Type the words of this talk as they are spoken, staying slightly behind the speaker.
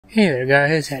Hey there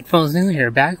guys, Headphones New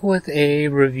here, back with a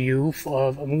review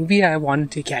of a movie I wanted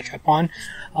to catch up on,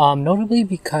 notably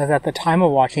because at the time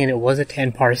of watching it, it was a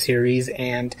 10-part series,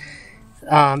 and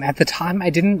at the time I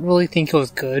didn't really think it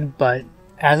was good, but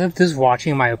as of this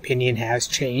watching, my opinion has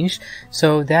changed.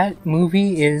 So that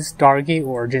movie is Stargate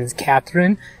Origins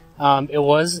Catherine. It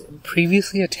was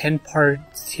previously a 10-part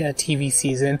TV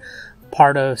season,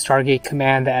 part of Stargate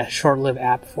Command, that short-lived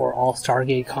app for all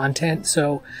Stargate content.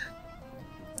 So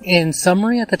in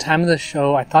summary, at the time of the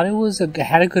show, I thought it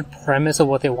had a good premise of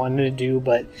what they wanted to do,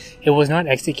 but it was not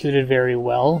executed very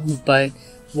well. But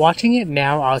watching it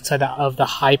now outside of the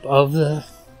hype of the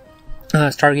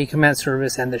Stargate Command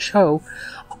service and the show,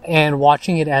 and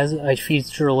watching it as a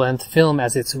feature-length film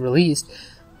as it's released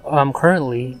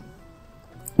currently,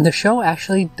 the show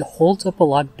actually holds up a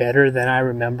lot better than I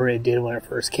remember it did when it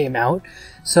first came out.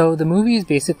 So the movie is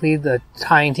basically the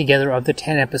tying together of the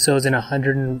 10 episodes in a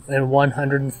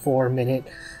 104-minute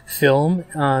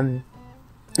film.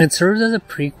 It serves as a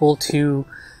prequel to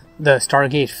the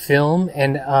Stargate film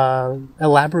and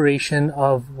elaboration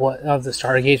of the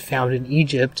Stargate found in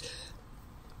Egypt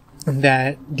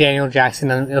that Daniel Jackson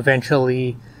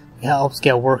eventually helps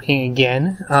get working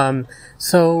again.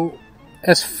 So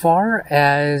as far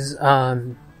as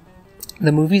the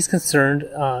movie's concerned,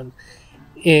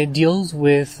 it deals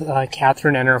with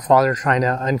Catherine and her father trying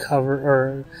to uncover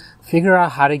or figure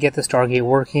out how to get the Stargate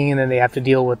working, and then they have to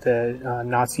deal with the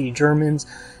Nazi Germans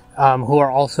who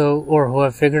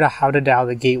have figured out how to dial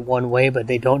the gate one way, but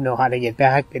they don't know how to get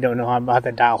back. They don't know about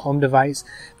the dial home device.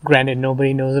 Granted,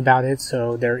 nobody knows about it,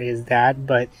 so there is that.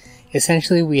 But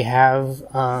essentially, we have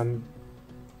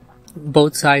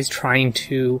both sides trying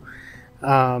to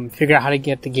figure out how to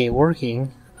get the gate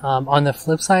working. On the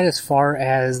flip side, as far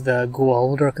as the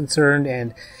Goa'uld are concerned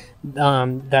and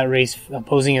that race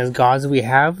posing as gods, we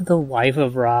have the wife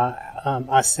of Ra,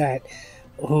 Aset,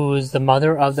 who's the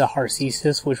mother of the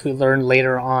Harcesis, which we learn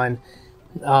later on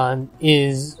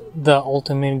is the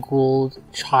ultimate Goa'uld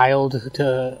child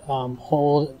to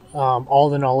hold all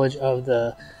the knowledge of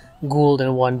the Goa'uld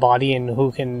in one body, and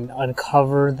who can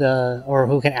uncover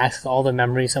who can access all the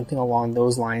memories, something along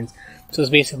those lines. So it's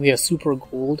basically a super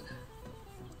Goa'uld.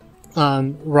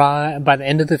 Ra, by the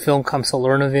end of the film, comes to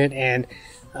learn of it and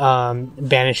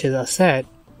banishes Aset.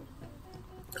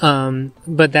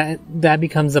 But that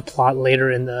becomes the plot later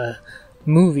in the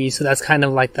movie, so that's kind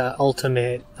of like the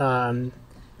ultimate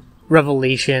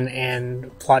revelation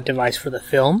and plot device for the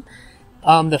film.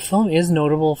 The film is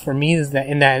notable for me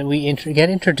in that we get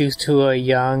introduced to a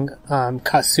young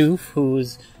Kasuf,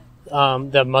 who's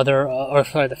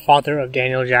the father of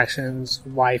Daniel Jackson's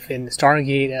wife in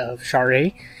Stargate, of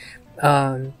Sharae.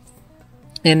 And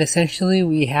essentially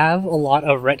we have a lot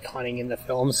of retconning in the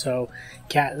film. So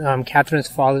Catherine's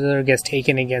father gets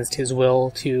taken against his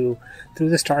will through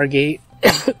the Stargate.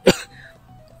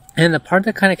 And the part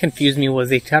that kind of confused me was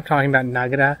they kept talking about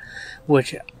Nagara,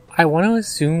 which I want to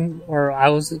assume, or I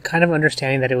was kind of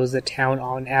understanding that it was a town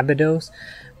on Abydos.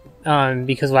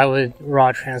 Because why would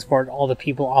Ra transport all the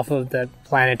people off of the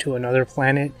planet to another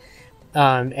planet?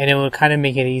 And it would kind of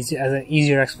make it as an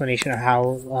easier explanation of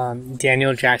how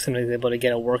Daniel Jackson was able to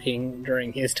get it working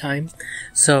during his time.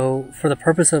 So for the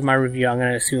purpose of my review, I'm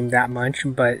going to assume that much.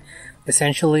 But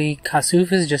essentially,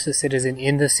 Kasuf is just a citizen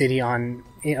in the city of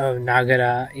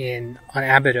Nagara on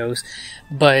Abydos.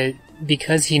 But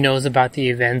because he knows about the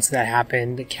events that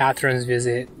happened, Catherine's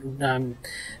visit,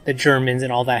 the Germans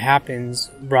and all that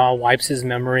happens, Ra wipes his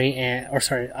memory,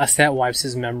 Aset wipes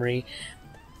his memory,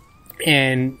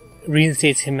 and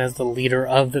reinstates him as the leader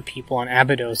of the people on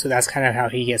Abydos. So that's kind of how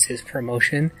he gets his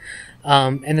promotion.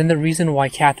 And then the reason why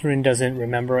Catherine doesn't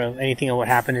remember anything of what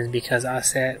happened is because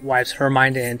Aset wipes her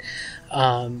mind and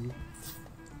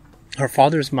her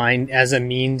father's mind as a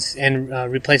means, and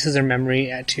replaces her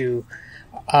memory to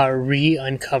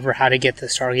uncover how to get the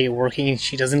Stargate working.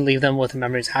 She doesn't leave them with the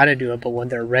memories how to do it, but when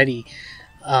they're ready,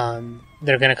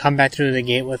 they're going to come back through the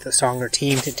gate with a stronger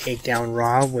team to take down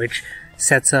Ra, which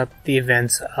sets up the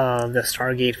events of the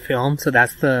Stargate film. So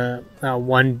that's the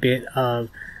one bit of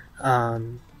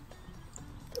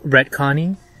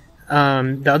retconning.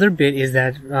 The other bit is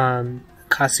that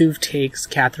Kasuf takes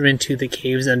Catherine to the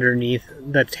caves underneath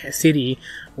the city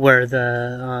where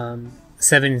the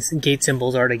 7 gate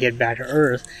symbols are to get back to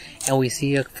Earth, and we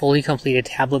see a fully completed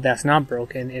tablet that's not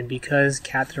broken. And because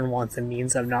Catherine wants the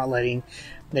means of not letting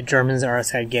the Germans or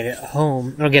Assad get it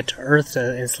home or get to Earth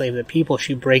to enslave the people,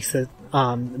 she breaks the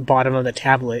bottom of the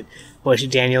tablet, which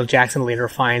Daniel Jackson later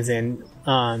finds and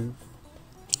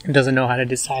doesn't know how to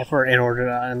decipher in order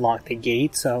to unlock the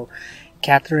gate. So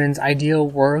Catherine's idea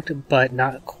worked, but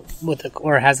not with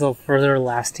or has a further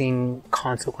lasting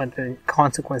consequence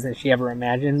than she ever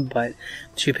imagined. But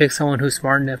she picked someone who's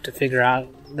smart enough to figure out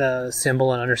the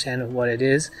symbol and understand what it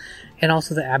is. And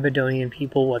also the Aberdonian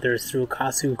people, whether it's through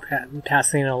Kasu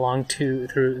passing it along through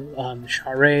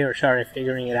Share, or Share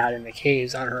figuring it out in the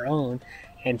caves on her own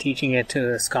and teaching it to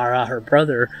Skara, her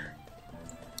brother.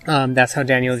 That's how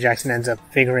Daniel Jackson ends up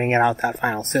figuring it out, that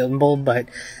final symbol. But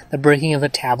the breaking of the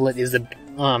tablet is the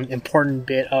important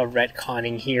bit of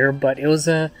retconning here. But it was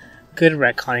a good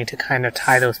retconning to kind of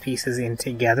tie those pieces in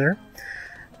together.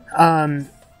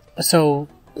 So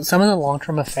some of the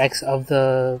long-term effects of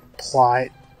the plot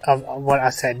of what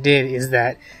Aset did is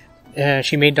that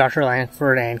she made Dr.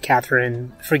 Langford and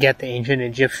Catherine forget the ancient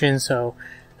Egyptians. So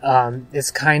it's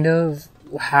kind of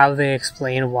how they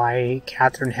explain why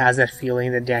Catherine has that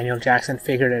feeling that Daniel Jackson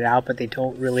figured it out, but they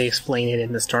don't really explain it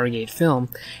in the Stargate film,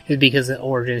 is because of the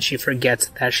origins. She forgets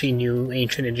that she knew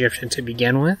ancient Egyptian to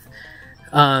begin with.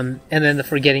 And then the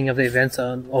forgetting of the events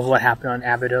of what happened on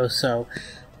Abydos. So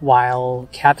while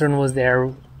Catherine was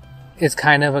there, it's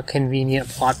kind of a convenient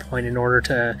plot point in order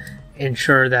to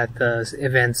ensure that the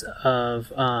events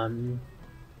of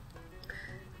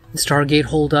Stargate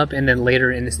hold up, and then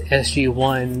later in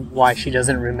SG-1, why she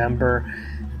doesn't remember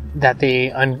that they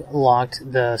unlocked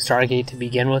the Stargate to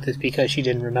begin with is because she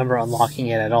didn't remember unlocking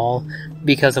it at all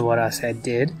because of what Aset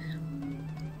did.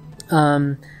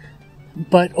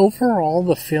 But overall,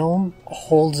 the film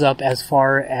holds up as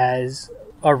far as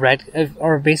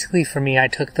or basically for me, I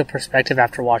took the perspective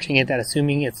after watching it that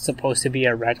assuming it's supposed to be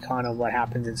a retcon of what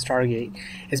happens in Stargate,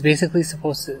 it's basically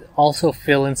supposed to also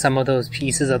fill in some of those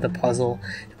pieces of the puzzle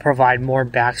to provide more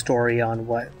backstory on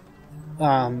what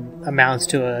amounts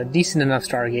to a decent enough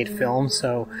Stargate film.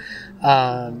 So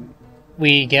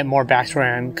we get more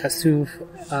backstory on Kasuf,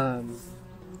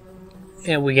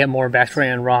 and we get more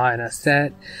backstory on Ra and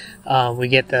Aset.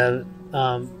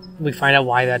 We find out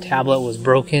why that tablet was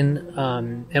broken,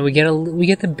 and we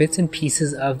get the bits and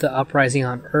pieces of the uprising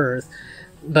on Earth,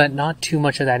 but not too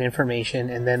much of that information.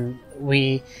 And then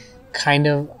we kind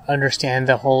of understand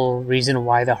the whole reason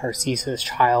why the Harcesis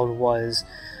child was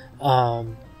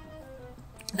kind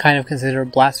of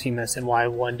considered blasphemous, and why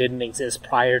one didn't exist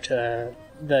prior to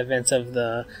the events of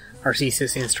the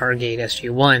Harcesis in Stargate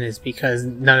SG-1 is because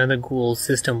none of the Ghoul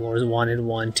system lords wanted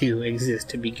one to exist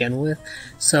to begin with.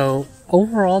 So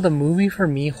overall, the movie for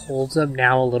me holds up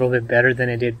now a little bit better than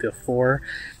it did before.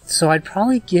 So I'd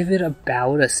probably give it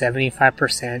about a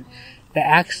 75%. The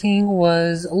acting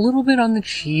was a little bit on the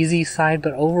cheesy side,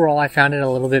 but overall I found it a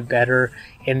little bit better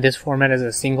in this format as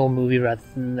a single movie rather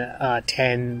than a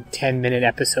 10-minute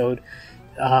episode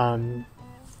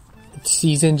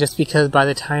season, just because by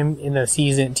the time in the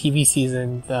TV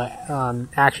season, the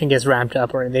action gets ramped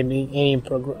up or they make any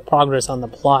progress on the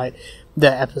plot,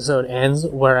 the episode ends,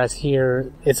 whereas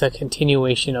here it's a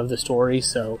continuation of the story,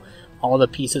 so all the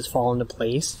pieces fall into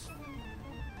place.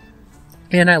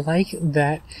 And I like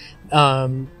that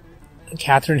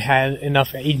Catherine had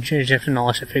enough ancient Egyptian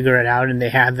knowledge to figure it out, and they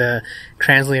had the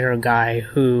translator guy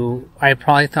who I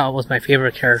probably thought was my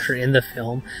favorite character in the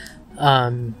film,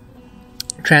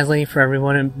 translating for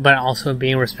everyone, but also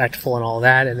being respectful and all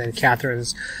that. And then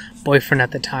Catherine's boyfriend at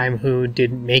the time who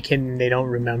didn't make it, and they don't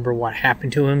remember what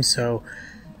happened to him. So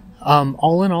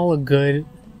all in all, a good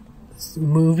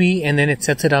movie. And then it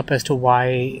sets it up as to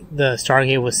why the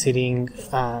Stargate was sitting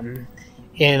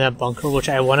in a bunker, which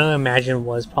I want to imagine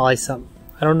was probably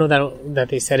I don't know that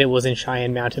they said it was in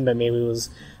Cheyenne Mountain, but maybe it was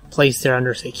placed there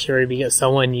under security because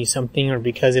someone knew something, or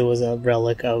because it was a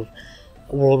relic of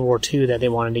World War II that they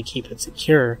wanted to keep it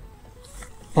secure,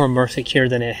 or more secure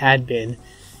than it had been,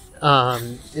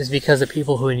 is because the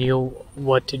people who knew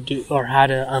what to do or how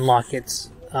to unlock its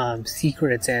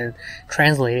secrets and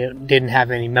translate it didn't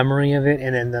have any memory of it.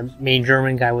 And then the main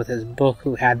German guy with his book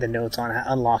who had the notes on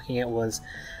unlocking it was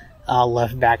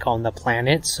left back on the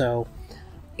planet. So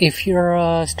if you're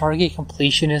a Stargate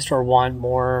completionist or want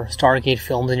more Stargate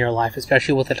films in your life,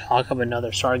 especially with the talk of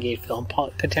another Stargate film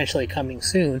potentially coming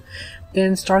soon,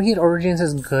 then Stargate Origins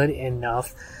is good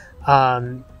enough.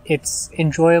 It's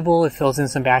enjoyable. It fills in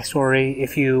some backstory.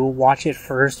 If you watch it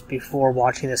first before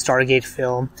watching the Stargate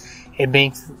film, it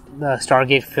makes the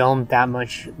Stargate film that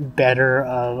much better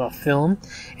of a film.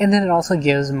 And then it also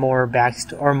gives more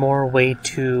more weight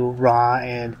to Ra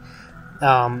and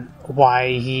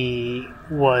why he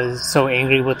was so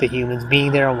angry with the humans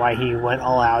being there, and why he went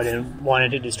all out and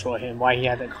wanted to destroy him, why he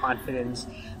had the confidence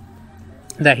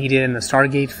that he did in the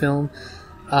Stargate film.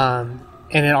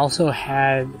 And it also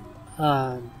had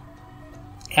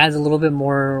adds a little bit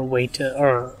more weight to,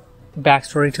 or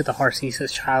backstory to, the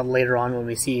Harcesis child later on when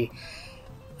we see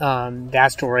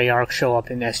that story arc show up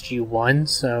in SG-1,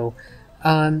 so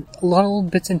a lot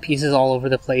of bits and pieces all over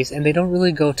the place, and they don't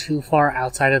really go too far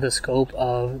outside of the scope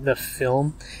of the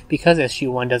film, because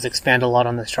SG-1 does expand a lot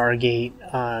on the Stargate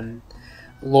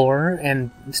lore and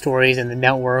stories and the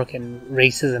network and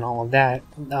races and all of that.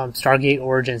 Stargate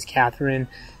Origins Catherine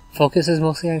focuses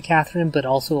mostly on Catherine, but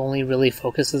also only really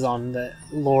focuses on the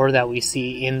lore that we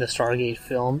see in the Stargate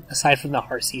film, aside from the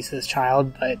Harcesis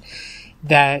child, but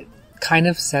that kind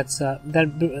of sets up, that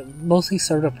mostly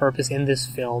served a purpose in this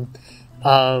film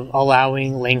of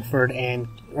allowing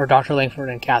Dr. Langford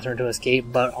and Catherine to escape,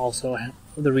 but also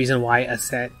the reason why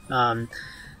Aset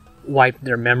wiped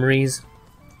their memories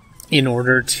in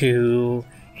order to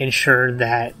ensure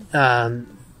that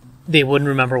they wouldn't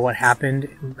remember what happened,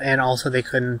 and also they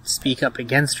couldn't speak up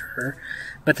against her,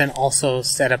 but then also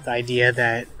set up the idea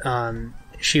that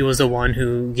she was the one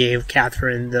who gave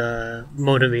Catherine the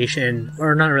motivation,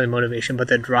 or not really motivation, but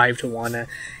the drive to want to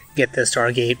get the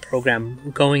Stargate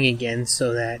program going again,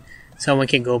 so that someone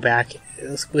can go back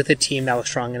with a team that was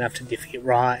strong enough to defeat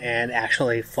Ra and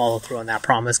actually follow through on that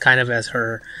promise, kind of as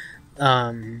her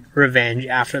revenge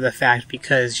after the fact,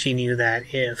 because she knew that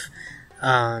if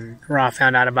Ra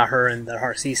found out about her and the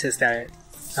Harcesis, that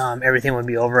everything would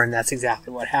be over, and that's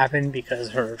exactly what happened,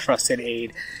 because her trusted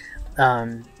aide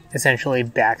essentially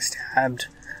backstabbed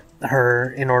her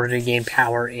in order to gain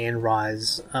power in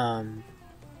Ra's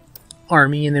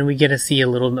army. And then we get to see a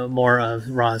little bit more of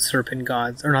Ra's serpent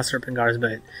gods, or not serpent guards,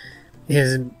 but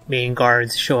his main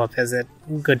guards show up as a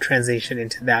good transition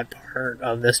into that part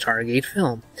of the Stargate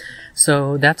film.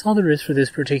 So that's all there is for this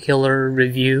particular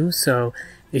review. So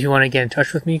if you want to get in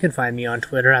touch with me, you can find me on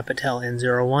Twitter at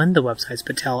PatelN01. The website's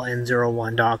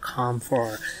pateln01.com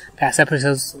for past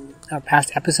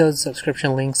episodes,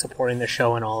 subscription links, supporting the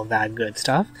show, and all of that good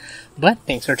stuff. But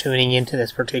thanks for tuning into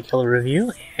this particular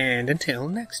review, and until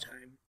next time.